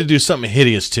 I want him to do something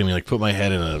hideous to me, like put my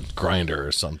head in a grinder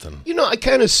or something. I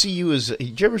kind of see you as.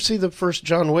 Did you ever see the first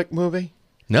John Wick movie?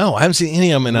 No, I haven't seen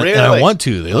any of them, and I Really? want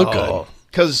to. They look good.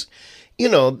 Because,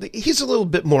 he's a little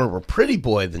bit more of a pretty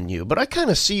boy than you, but I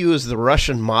kind of see you as the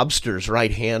Russian mobster's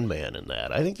right-hand man in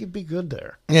that. I think you'd be good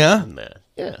there. Yeah, In that.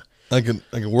 Yeah. I could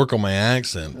work on my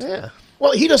accent. Yeah.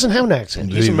 Well, he doesn't have an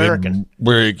accent. He's American.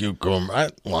 Where you come? I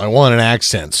want an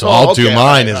accent, so I'll do okay,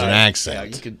 mine all as right, an all right.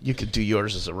 accent. Yeah, you could do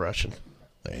yours as a Russian.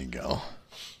 There you go.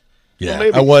 Yeah,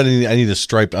 maybe- I need a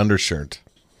striped undershirt.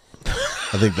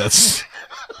 I think that's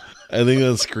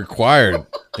required,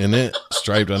 isn't it?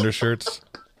 Striped undershirts.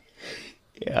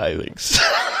 Yeah, I think so.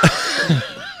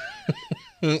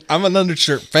 I'm an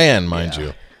undershirt fan, mind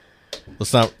you.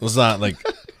 Let's not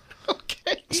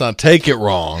Okay. let's not take it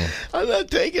wrong. I'm not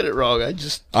taking it wrong.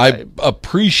 I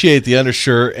appreciate the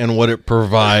undershirt and what it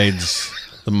provides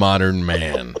the modern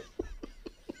man.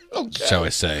 Shall I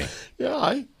say?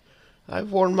 Yeah,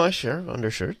 I've worn my share of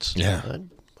undershirts. Yeah.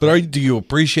 But do you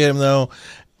appreciate them though?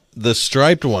 The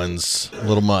striped ones, a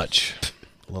little much.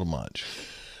 A little much.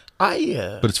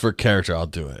 But it's for character, I'll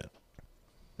do it.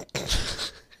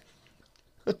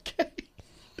 Okay.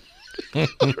 All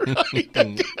right, I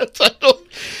guess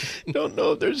I don't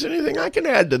know if there's anything I can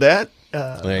add to that.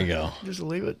 There you go. Just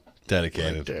leave it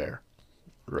Dedicated. there.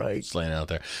 Right. It's laying out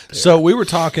there. So we were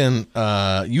talking,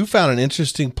 you found an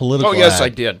interesting political Oh, yes, ad. I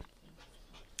did.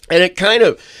 And it kind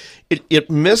of, it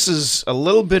misses a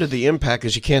little bit of the impact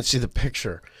because you can't see the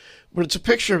picture. But it's a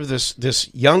picture of this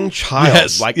young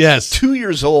child, Yes. 2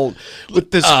 years old,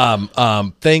 with this.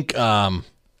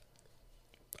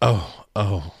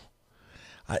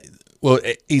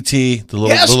 E.T., the little,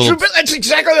 Yes, the little that's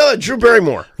exactly that. Drew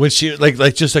Barrymore. when she like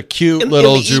just a cute In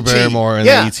little the Drew E.T., Barrymore in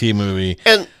yeah. the E.T. movie,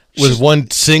 And with she's one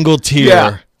single tear,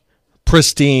 Yeah.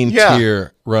 pristine Yeah.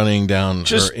 tear running down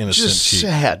just, her innocent just cheek.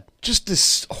 sad. Just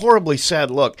this horribly sad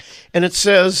look. And it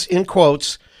says, in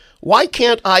quotes, "Why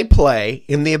can't I play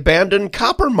in the abandoned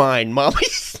copper mine, Mommy?"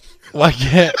 Why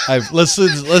can't I?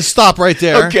 Let's stop right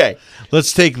there. Okay.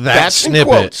 Let's take that That's in snippet.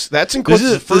 quotes. That's in quotes.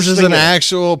 This The is, first this is thing an in-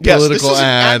 actual Yes, this political is an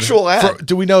ad. actual ad.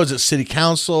 Do we know? Is it city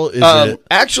council? Is it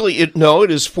Actually, it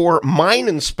is for mine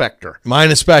inspector. mine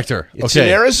inspector? It's okay.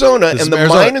 in Arizona, This and is the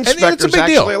Arizona. mine And it's a inspector is big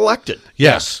deal. actually elected.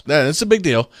 Yes, it's a big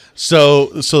deal. So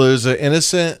there's an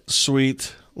innocent,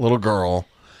 sweet little girl.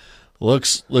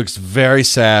 Looks very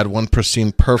sad. One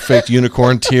pristine, perfect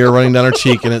unicorn tear running down her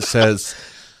cheek, and it says,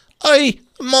 "Hey,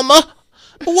 Mama,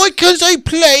 why can't I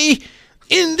play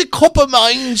in the copper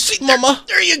mines, Mama?"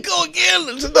 There you go again.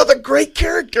 There's another great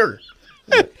character.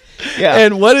 Yeah.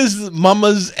 And what is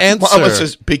Mama's answer? Mama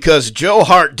says, "Because Joe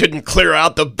Hart didn't clear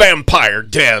out the vampire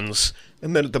dens."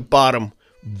 And then at the bottom,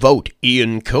 "Vote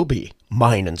Ian Kobe,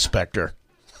 Mine inspector.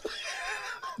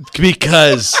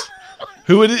 Because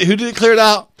who did it clear it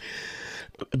out?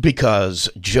 Because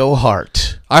Joe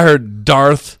Hart. I heard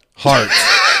Darth Hart.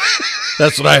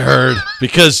 That's what I heard.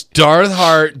 Because Darth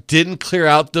Hart didn't clear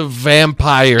out the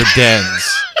vampire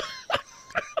dens.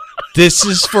 This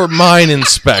is for Mine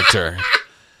Inspector.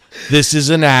 This is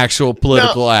an actual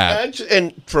political ad.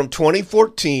 And from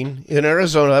 2014 in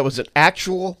Arizona, that was an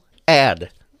actual ad.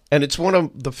 And it's one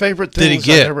of the favorite things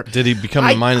Did he become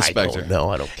the Mine Inspector? I don't know.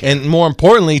 I don't care. And more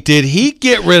importantly, did he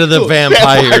get rid of the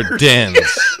vampire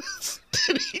dens?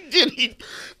 Did he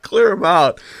clear them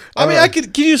out? I mean,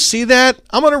 can you see that?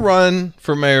 I'm going to run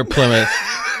for Mayor Plymouth.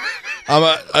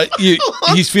 He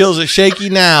feels it shaky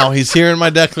now. He's hearing my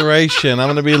declaration. I'm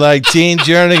going to be like, Gene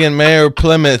Jernigan, Mayor of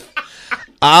Plymouth.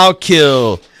 I'll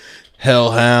kill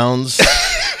hellhounds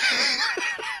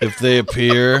if they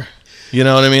appear. You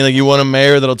know what I mean? Like, you want a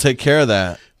mayor that'll take care of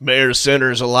that. Mayor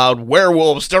Centers allowed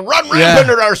werewolves to run rampant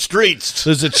in our streets.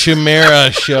 There's a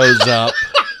chimera shows up.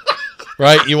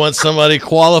 Right? You want somebody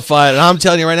qualified. And I'm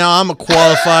telling you right now, I'm a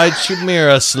qualified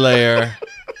chimera slayer.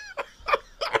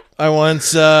 I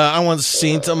once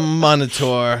seen a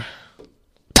monitor.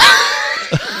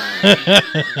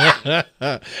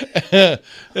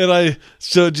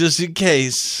 So just in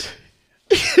case.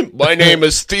 My name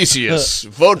is Theseus.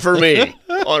 Vote for me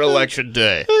on election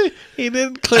day. He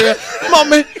didn't clear.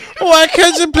 Mommy, why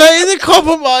can't you play the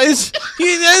compromise?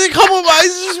 The compromise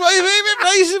is my favorite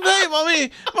place to play,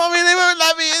 Mommy. Mommy, they won't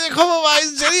let me in the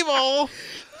compromise anymore.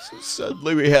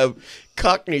 Suddenly we have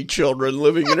Cockney children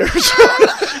living in Arizona.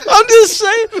 I'm just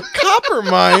saying, copper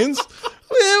mines.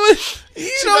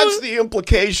 That's the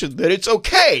implication that it's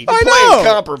okay to I play know. in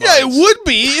copper mines. Yeah, it would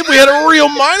be if we had a real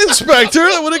mine inspector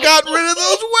that would have gotten rid of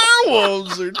those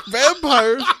werewolves or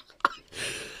vampires.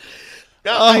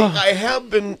 Now, I have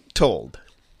been told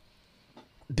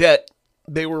that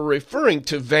they were referring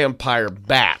to vampire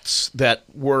bats that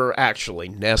were actually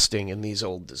nesting in these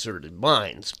old deserted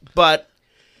mines, but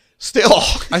still,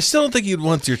 I still don't think you'd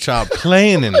want your child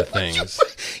playing into things.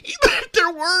 even if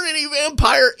there weren't any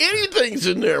vampire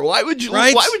anythings in there, why would you?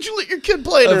 Right? Why would you let your kid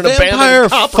play in A an vampire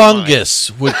abandoned copper mine? fungus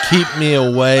would keep me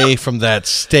away from that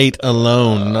state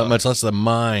alone, not much less the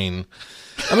mine.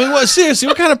 I mean, what? Seriously,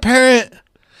 what kind of parent?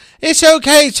 It's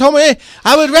okay, Tommy.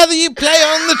 I would rather you play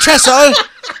on the trestle.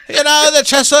 You know, the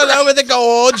trestle over the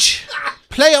gorge.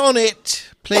 Play on it,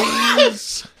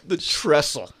 please. The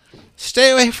trestle.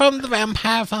 Stay away from the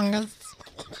vampire fungus.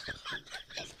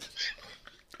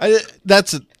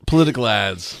 That's political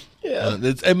ads. Yeah.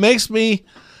 It makes me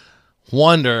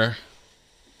wonder,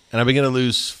 and I begin to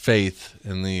lose faith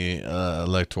in the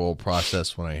electoral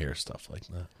process when I hear stuff like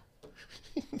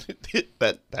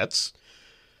that. That's.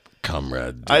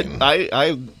 Comrade Dean.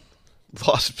 I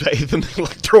lost faith in the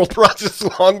electoral process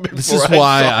long before. This is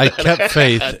why I saw kept that.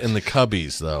 faith in the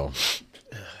Cubbies, though.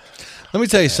 Let me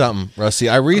tell you something, Rusty.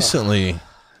 I recently.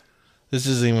 This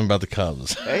isn't even about the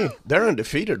Cubs. Hey, they're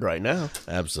undefeated right now.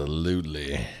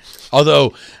 Absolutely.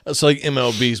 Although, it's like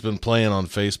MLB's been playing on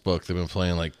Facebook. They've been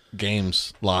playing like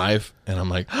games live, and I'm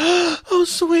like, oh,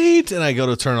 sweet. And I go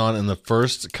to turn on, and the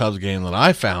first Cubs game that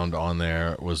I found on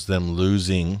there was them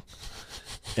losing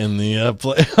in the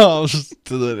playoffs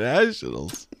to the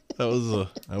Nationals. That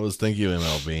was thank you,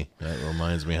 MLB. That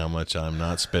reminds me how much I'm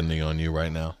not spending on you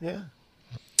right now. Yeah.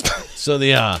 So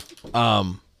you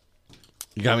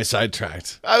got me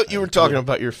sidetracked. You were talking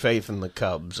about your faith in the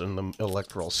Cubs and the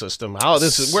electoral system. Where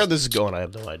this is going, I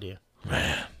have no idea.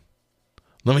 Man,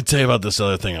 let me tell you about this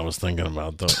other thing I was thinking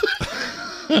about, though.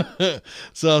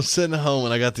 So I'm sitting at home,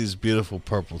 and I got these beautiful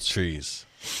purple trees.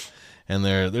 And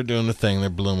they're doing the thing, they're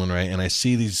blooming, right? And I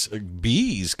see these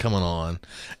bees coming on,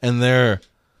 and they're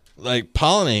like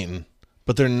pollinating,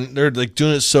 but they're like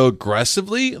doing it so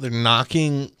aggressively. They're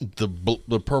knocking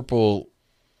the purple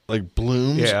like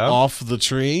blooms off the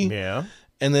tree. Yeah.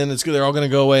 And then they're all going to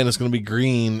go away, and it's going to be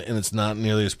green, and it's not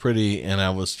nearly as pretty. And I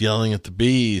was yelling at the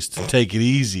bees to take it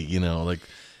easy, like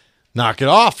knock it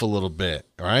off a little bit,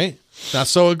 right? Not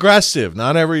so aggressive.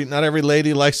 Not every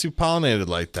lady likes to be pollinated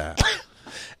like that.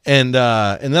 And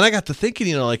then I got to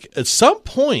thinking, like at some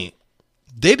point,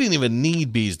 they didn't even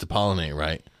need bees to pollinate,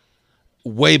 right?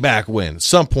 Way back when, at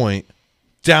some point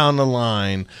down the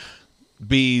line,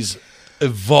 bees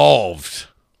evolved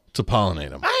to pollinate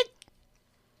them.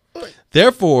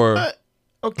 Therefore,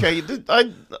 okay,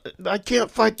 I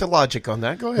can't fight the logic on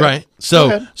that. Go ahead. right? Go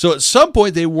ahead. So at some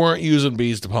point, they weren't using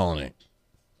bees to pollinate.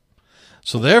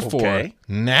 So therefore,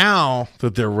 now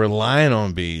that they're relying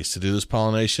on bees to do this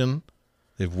pollination,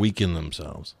 they've weakened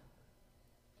themselves.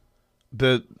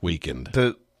 Weakened.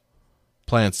 The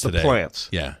Plants today. plants.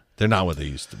 Yeah. They're not what they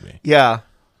used to be. Yeah.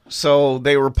 So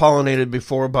they were pollinated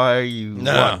before by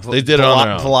No, what, they did it on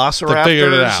their own. Velociraptors. They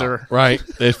figured it out, or? right?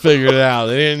 They figured it out.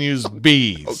 They didn't use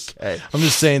bees. Okay. I'm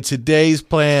just saying today's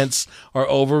plants are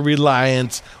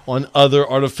over-reliant on other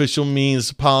artificial means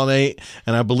to pollinate,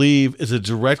 and I believe it's a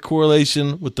direct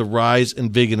correlation with the rise in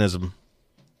veganism.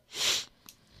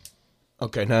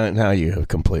 Okay, now you have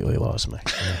completely lost me.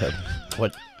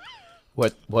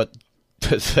 What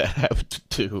does that have to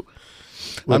do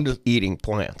with I'm just- eating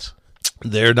plants?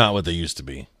 They're not what they used to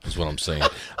be, is what I'm saying.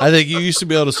 I think you used to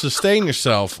be able to sustain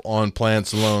yourself on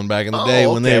plants alone back in the day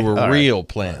when they okay. were All right. real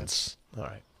plants. All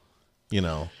right. You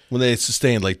know, when they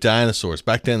sustained like dinosaurs.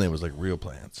 Back then, they was like real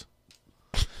plants.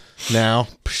 Now,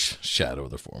 shadow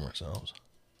their former selves.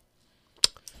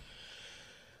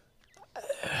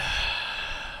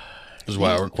 This is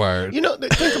why I required. You know,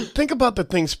 think about the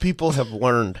things people have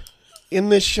learned in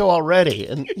this show already.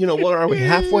 And, you know, what are we,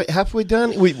 halfway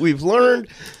done? We've learned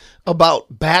about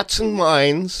bats and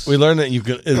mines. We learned that you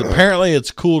can. Apparently,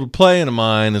 it's cool to play in a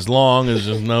mine as long as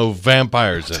there's no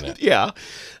vampires in it. Yeah.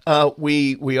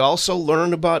 We also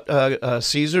learned about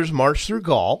Caesar's march through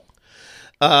Gaul.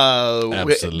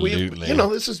 Absolutely. You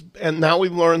know, and now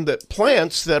we've learned that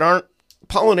plants that aren't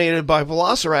pollinated by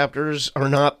velociraptors are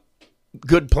not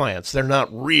good plants. They're not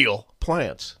real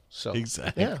plants. So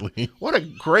Exactly. yeah. What a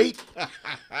great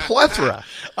plethora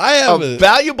I have of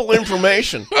valuable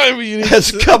information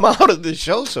has come out of this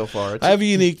show so far. I have a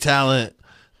unique talent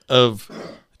of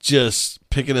just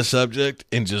picking a subject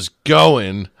and just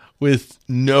going with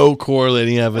no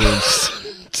correlating evidence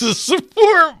to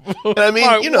support I mean,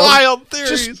 my you know, wild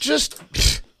theories. just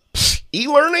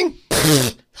e-learning.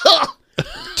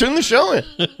 Turn the show in.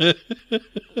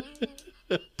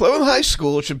 Plymouth High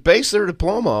School should base their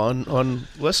diploma on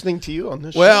listening to you on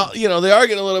this Well, you know, they are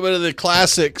getting a little bit of the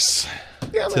classics show.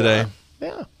 Yeah, they today. are.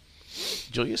 Yeah.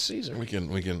 Julius Caesar. We can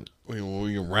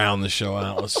round the show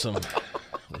out with some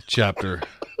chapter,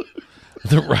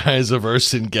 the rise of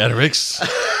Vercingetorix. we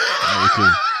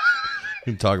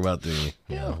can talk about the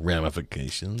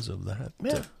ramifications of that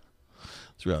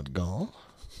throughout Gaul.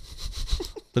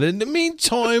 But in the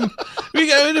meantime, we're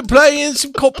going to play in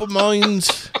some copper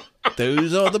mines.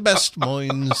 Those are the best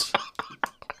mines.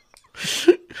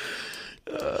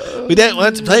 We don't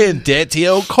want to play in dirty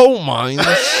old coal mines.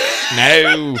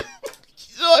 No.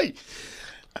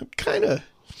 I'm kind of.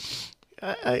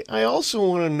 I also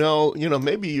want to know. You know,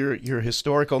 maybe your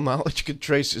historical knowledge could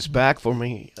trace this back for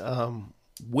me.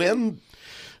 When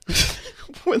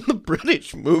the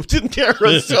British moved into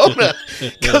Arizona,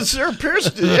 because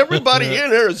everybody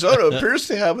in Arizona appears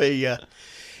to have a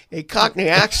Cockney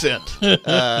accent. But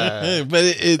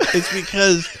it's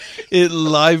because it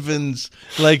livens,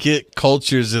 like it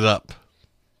cultures it up.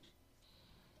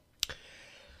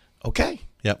 Okay.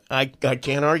 Yep. I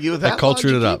can't argue with that. I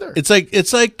cultured it logic up. either.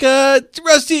 It's like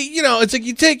Rusty. You know, it's like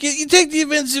you take the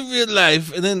events of your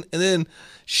life, and then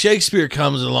Shakespeare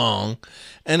comes along,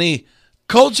 and he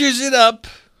cultures it up,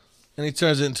 and he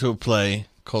turns it into a play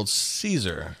called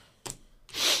Caesar.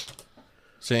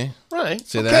 See? Right.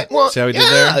 See okay. that? Well, See how we did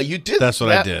yeah, there? you did. That's what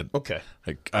that. I did. Okay.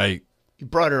 I You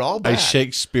brought it all back.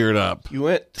 Shakespeare'd up. You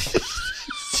went.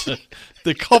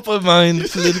 The copper mine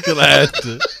political ad.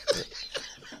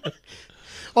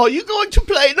 Are you going to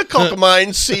play the copper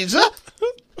mine, Caesar?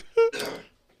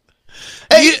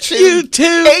 You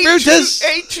too, Brutus.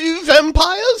 A2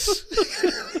 vampires?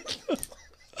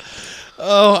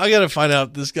 Oh, I gotta find out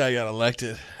if this guy got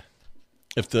elected.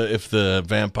 If the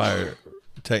vampire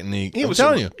technique, I'm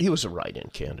telling you, he was a write-in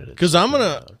candidate. because I'm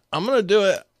gonna do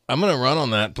it. I'm gonna run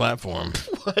on that platform.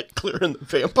 What? Clearing the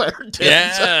vampire dens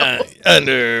Yeah, out?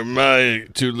 Under my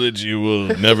tutelage, you will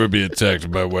never be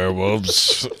attacked by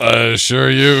werewolves. I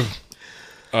assure you.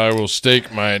 I will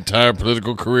stake my entire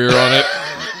political career on it.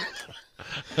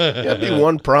 That'd be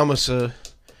one promise.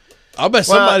 I'll bet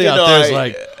somebody you out know, there's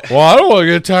like, well, I don't want to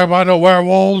get attacked by no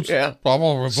werewolves. Yeah. I'm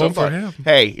gonna vote for him.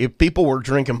 Hey, if people were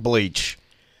drinking bleach,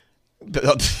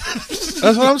 That's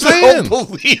what I'm don't saying.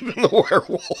 believe in the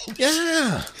werewolves.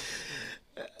 Yeah.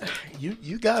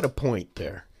 You got a point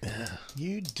there. Yeah.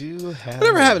 You do have.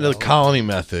 Whatever happened to the colony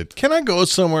method? Can I go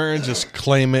somewhere and just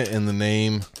claim it in the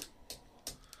name?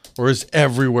 Or is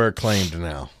everywhere claimed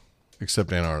now,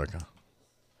 except Antarctica?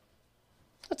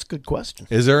 That's a good question.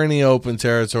 Is there any open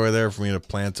territory there for me to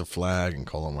plant a flag and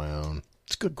call it my own?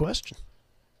 It's a good question.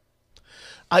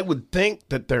 I would think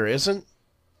that there isn't,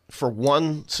 for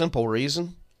one simple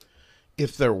reason.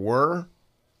 If there were,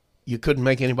 you couldn't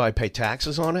make anybody pay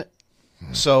taxes on it.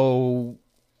 So,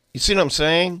 you see what I'm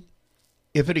saying?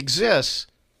 If it exists,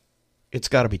 it's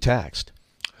got to be taxed.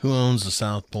 Who owns the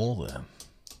South Pole then?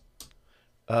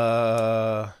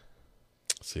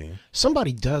 See,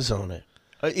 Somebody does own it.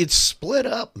 It's split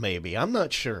up, maybe. I'm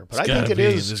not sure, but I think Gotta it be-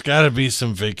 is. There's got to be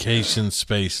some vacation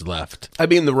space left. I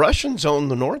mean, the Russians own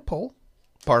the North Pole,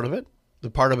 part of it. The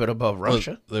part of it above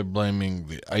Russia. They're blaming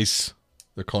the ice.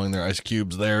 They're calling their ice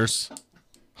cubes theirs.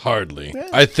 Hardly.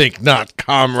 I think not,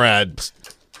 comrades.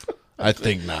 I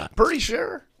think not. Pretty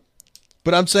sure.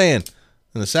 But I'm saying,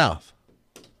 in the South,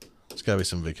 there's got to be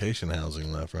some vacation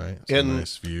housing left, right? Some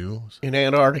nice views. In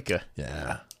Antarctica.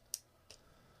 Yeah.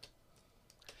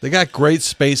 They got great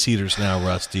space heaters now,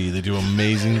 Rusty. They do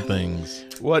amazing things.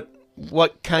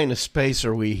 What kind of space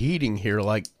are we heating here?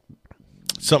 Like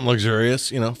Something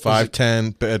luxurious,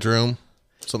 5'10" bedroom,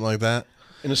 something like that.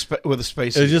 with a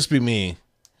space It'd heater? just be me,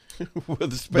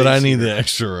 With a space but I need heater. the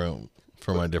extra room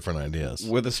for my different ideas.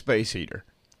 With a space heater.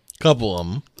 Couple of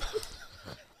them.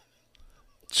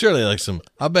 Surely like some.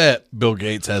 I bet Bill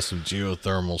Gates has some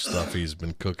geothermal stuff he's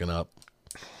been cooking up.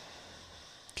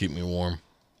 Keep me warm.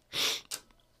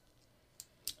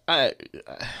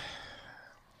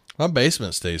 My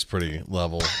basement stays pretty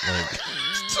level. Like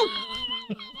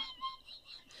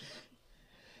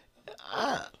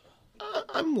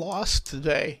I'm lost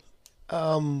today.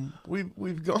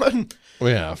 We've gone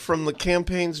yeah, from the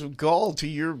campaigns of Gaul to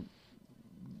your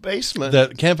basement.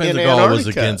 that campaign in of Gaul was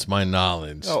Antarctica. against my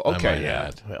knowledge. Oh, I okay, might yeah.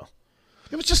 add. Well,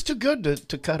 it was just too good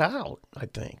to cut out, I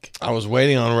think. I was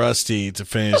waiting on Rusty to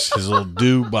finish his little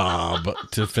do-bob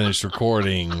to finish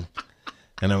recording,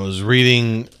 and I was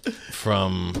reading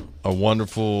from a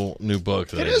wonderful new book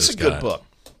that It I is just a good got. book.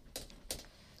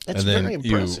 It's And then very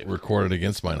you impressive. recorded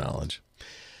against my knowledge.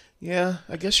 Yeah,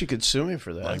 I guess you could sue me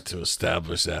for that. I like to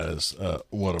establish that as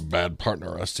what a bad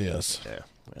partner Rusty is. Yeah,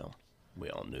 well, we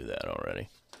all knew that already.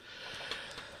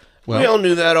 Well, we all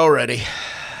knew that already.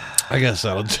 I guess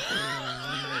that'll do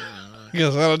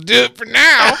it for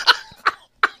now.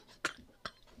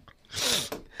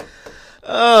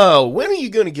 Oh, when are you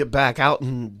going to get back out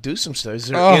and do some stuff? Is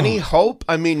there Oh. any hope?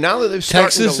 I mean, now that they've started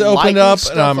Texas to opened lighten up,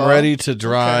 stuff and I'm up- ready to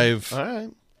drive. All right.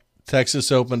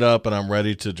 Texas opened up, and I'm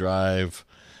ready to drive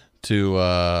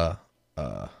to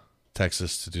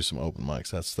Texas to do some open mics.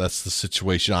 That's the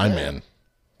situation I'm in.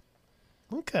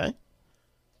 Okay.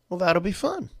 Well, that'll be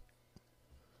fun.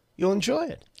 You'll enjoy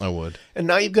it. I would. And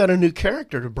now you've got a new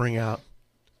character to bring out.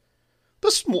 The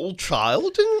small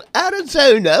child in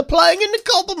Arizona playing in the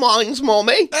copper mines,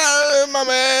 Mommy. Oh,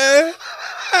 Mommy,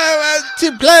 I want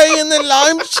to play in the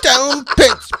limestone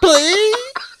pits, please.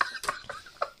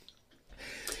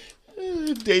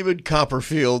 David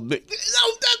Copperfield.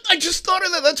 Oh, I just thought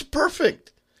of that. That's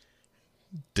perfect.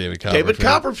 David Copperfield. David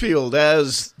Copperfield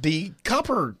as the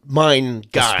copper mine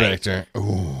guy. Inspector.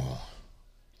 Ooh.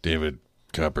 David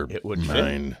Copper. It would fit.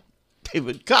 mine.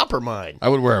 David Coppermine. I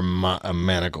would wear a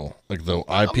manacle, like the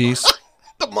eyepiece.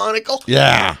 The monocle.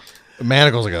 Yeah. A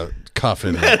manacle's like a cuff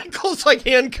in it. Manacles like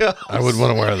handcuffs. I would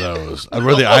want to wear those. I'd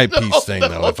wear the eyepiece thing,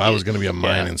 though, if I was going to be a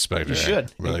mine inspector. you should.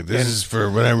 I'd be like, this is for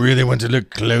when I really want to look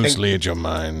closely at your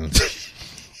mine.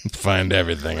 Find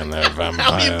everything in there. How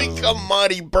Vampires. you become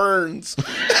Monty Burns.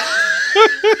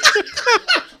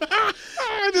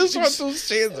 I just want to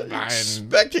see the mine.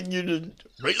 Expecting you to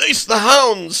release the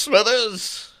hounds,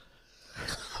 Smithers.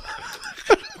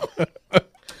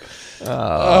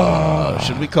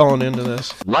 Should we call an end to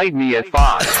this? Light me at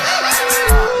 5.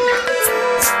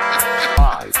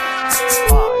 5.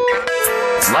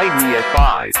 Light me at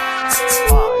 5.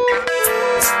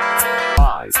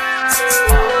 5.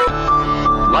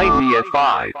 Light me at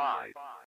 5.